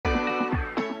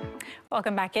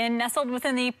Welcome back in. Nestled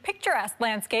within the picturesque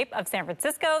landscape of San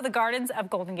Francisco, the gardens of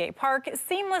Golden Gate Park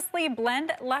seamlessly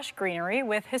blend lush greenery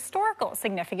with historical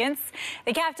significance.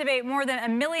 They captivate more than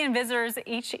 1 million visitors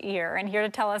each year. And here to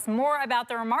tell us more about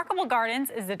the remarkable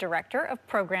gardens is the Director of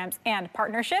Programs and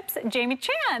Partnerships, Jamie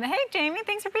Chan. Hey, Jamie,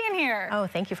 thanks for being here. Oh,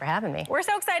 thank you for having me. We're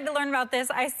so excited to learn about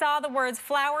this. I saw the words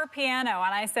flower piano,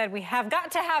 and I said we have got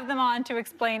to have them on to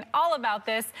explain all about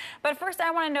this. But first,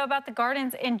 I want to know about the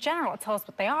gardens in general. Tell us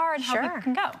what they are and how people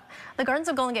can go. The gardens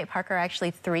of Golden Gate Park are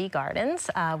actually 3 gardens.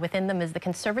 Within them is the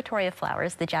Conservatory of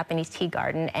Flowers, the Japanese Tea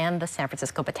Garden, and the San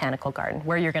Francisco Botanical Garden,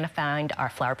 where you're going to find our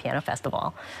Flower Piano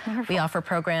Festival. Wonderful. We offer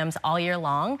programs all year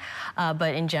long,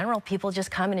 but in general, people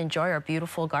just come and enjoy our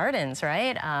beautiful gardens,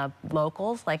 right?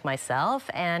 Locals like myself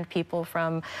and people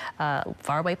from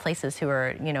faraway places who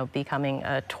are, becoming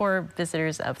tour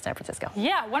visitors of San Francisco.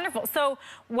 Yeah, wonderful. So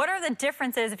what are the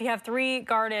differences if you have 3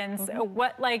 gardens?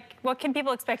 What can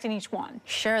people expect in each one?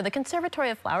 Sure. The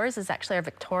Conservatory of Flowers is actually our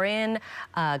Victorian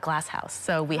glass house.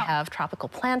 So we have tropical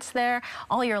plants there.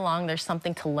 All year long, there's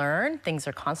something to learn. Things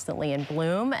are constantly in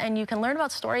bloom, and you can learn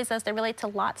about stories as they relate to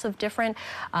lots of different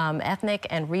ethnic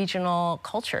and regional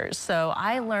cultures. So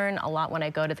I learn a lot when I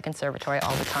go to the conservatory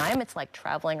all the time. It's like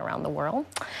traveling around the world.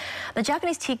 The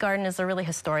Japanese Tea Garden is a really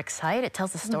historic site. It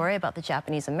tells a story about the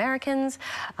Japanese Americans,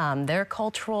 their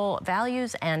cultural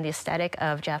values, and the aesthetic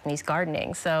of Japanese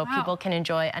gardening. So people can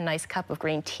enjoy a nice cup of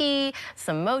green tea,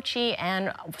 some mochi,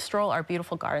 and stroll our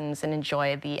beautiful gardens and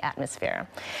enjoy the atmosphere.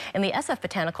 In the SF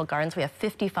Botanical Gardens, we have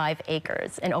 55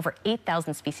 acres and over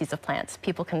 8,000 species of plants.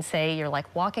 People can say you're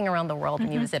like walking around the world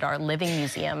when you visit our living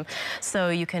museum. So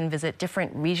you can visit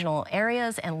different regional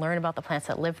areas and learn about the plants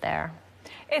that live there.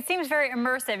 It seems very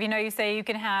immersive. You say you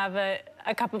can have a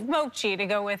cup of mochi to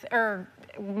go with, or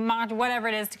whatever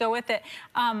it is to go with it.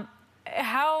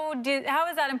 How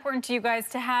is that important to you guys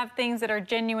to have things that are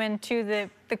genuine to the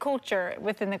culture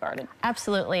within the garden?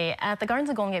 Absolutely. At the Gardens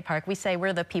of Golden Gate Park, we say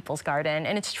we're the people's garden,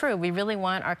 and it's true. We really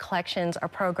want our collections, our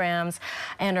programs,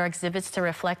 and our exhibits to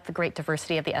reflect the great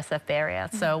diversity of the SF Bay Area.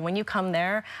 So when you come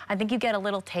there, I think you get a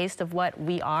little taste of what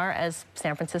we are as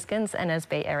San Franciscans and as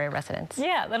Bay Area residents.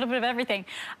 Yeah, a little bit of everything.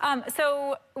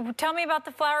 So tell me about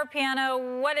the Flower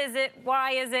Piano. What is it?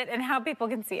 Why is it? And how people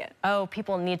can see it? Oh,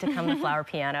 people need to come to Flower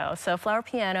Piano. So Flower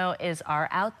Piano is our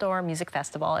outdoor music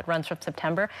festival. It runs from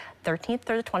September 13th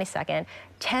through the 22nd,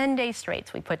 10 days straight.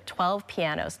 So we put 12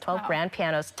 pianos, 12 grand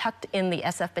pianos tucked in the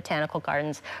SF Botanical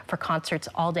Gardens for concerts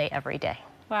all day, every day.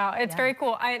 Wow, it's very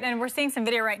cool. And we're seeing some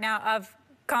video right now of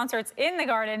concerts in the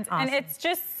gardens, and it's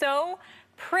just so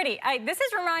pretty. This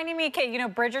is reminding me, Kate,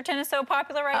 Bridgerton is so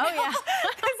popular right now. Oh, yeah.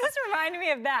 This is reminding me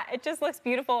of that. It just looks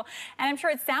beautiful, and I'm sure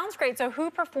it sounds great. So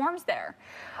who performs there?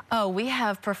 Oh, we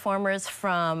have performers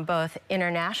from both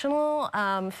international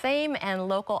fame and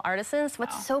local artisans.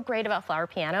 What's so great about Flower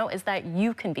Piano is that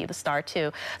you can be the star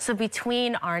too. So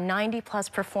between our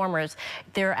 90+ performers,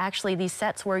 there are actually these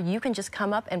sets where you can just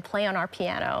come up and play on our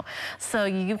piano. So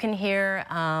you can hear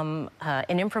an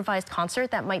improvised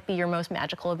concert that might be your most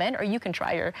magical event, or you can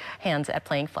try your hands at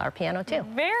playing Flower Piano too.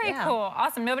 Very cool.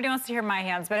 Awesome. Nobody wants to hear my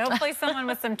hands, but hopefully someone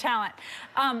with some talent.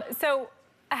 So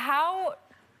how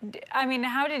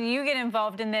did you get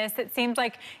involved in this? It seems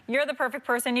like you're the perfect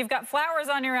person. You've got flowers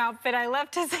on your outfit. I love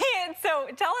to see it. So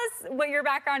tell us what your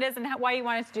background is and why you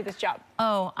wanted to do this job.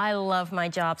 Oh, I love my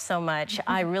job so much.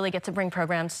 I really get to bring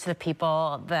programs to the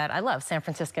people that I love, San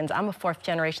Franciscans. I'm a 4th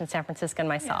generation San Franciscan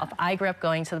myself. I grew up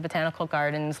going to the botanical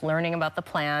gardens, learning about the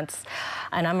plants,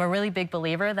 and I'm a really big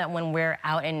believer that when we're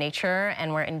out in nature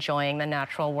and we're enjoying the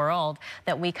natural world,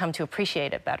 that we come to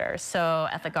appreciate it better. So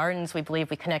at the gardens, we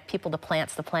believe we connect people to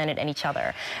plants, the planet, and each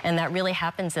other. And that really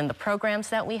happens in the programs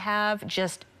that we have,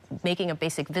 just making a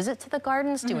basic visit to the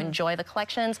gardens to enjoy the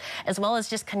collections, as well as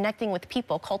just connecting with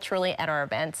people culturally at our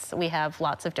events. We have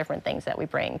lots of different things that we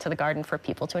bring to the garden for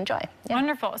people to enjoy.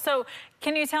 Wonderful. So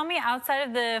can you tell me, outside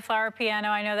of the Flower Piano,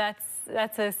 I know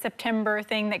that's a September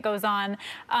thing that goes on,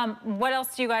 what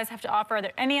else do you guys have to offer? Are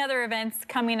there any other events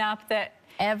coming up that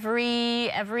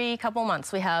Every couple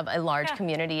months we have a large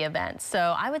community event.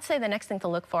 So I would say the next thing to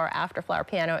look for after Flower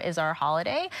Piano is our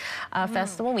holiday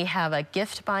festival. We have a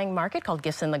gift buying market called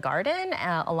Gifts in the Garden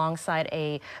alongside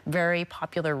a very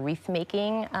popular wreath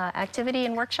making activity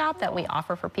and workshop that we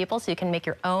offer for people. So you can make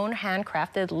your own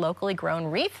handcrafted, locally grown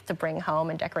wreath to bring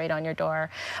home and decorate on your door.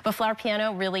 But Flower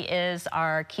Piano really is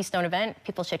our keystone event.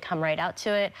 People should come right out to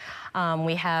it.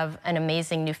 We have an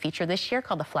amazing new feature this year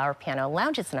called the Flower Piano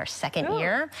Lounge. It's in our 2nd year.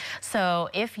 year. So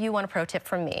if you want a pro tip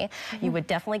from me, you would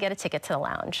definitely get a ticket to the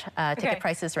lounge. Ticket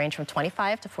prices range from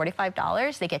 $25 to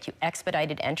 $45. They get you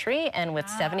expedited entry, and with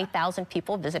 70,000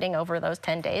 people visiting over those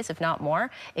 10 days, if not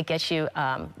more, it gets you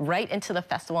right into the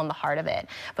festival in the heart of it.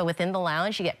 But within the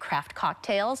lounge, you get craft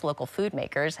cocktails, local food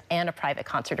makers, and a private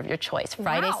concert of your choice,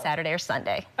 Friday, Saturday, or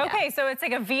Sunday. Okay, so it's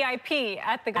like a VIP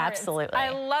at the Gardens. Absolutely. I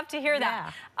love to hear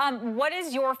that. What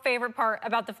is your favorite part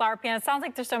about the Flower Piano? It sounds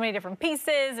like there's so many different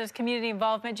pieces. There's community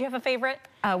involvement. Do you have a favorite?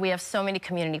 We have so many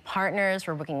community partners.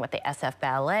 We're working with the SF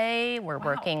Ballet. We're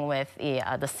working with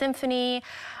the Symphony.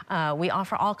 We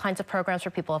offer all kinds of programs for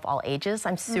people of all ages.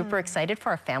 I'm super excited for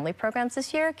our family programs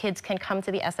this year. Kids can come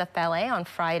to the SF Ballet on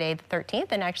Friday the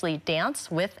 13th and actually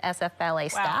dance with SF Ballet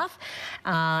staff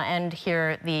and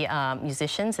hear the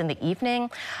musicians in the evening.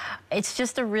 It's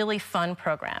just a really fun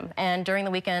program. And during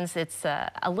the weekends, it's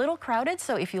a little crowded,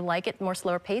 so if you like it more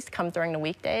slower paced, come during the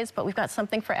weekdays. But we've got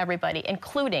something for everybody,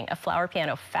 including a flower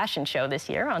piano fashion show this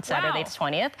year on Saturday the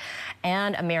 20th,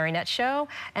 and a marionette show.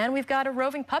 And we've got a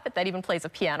roving puppet that even plays a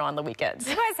piano on the weekends.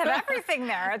 You guys have everything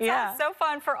there. It sounds so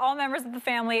fun for all members of the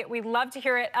family. We'd love to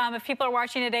hear it. If people are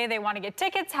watching today, they want to get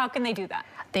tickets, how can they do that?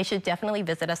 They should definitely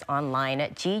visit us online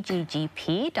at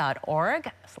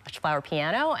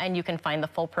gggp.org/flowerpiano, and you can find the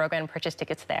full program and purchase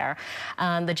tickets there.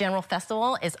 The General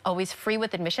Festival is always free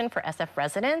with admission for SF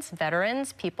residents,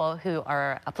 veterans, people who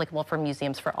are applicable for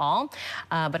Museums for All.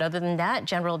 But other than that,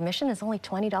 general admission is only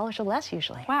 $20 or less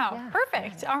usually. Wow,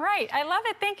 perfect. All right, I love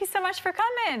it. Thank you so much for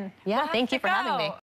coming. Yeah, thank you for having me.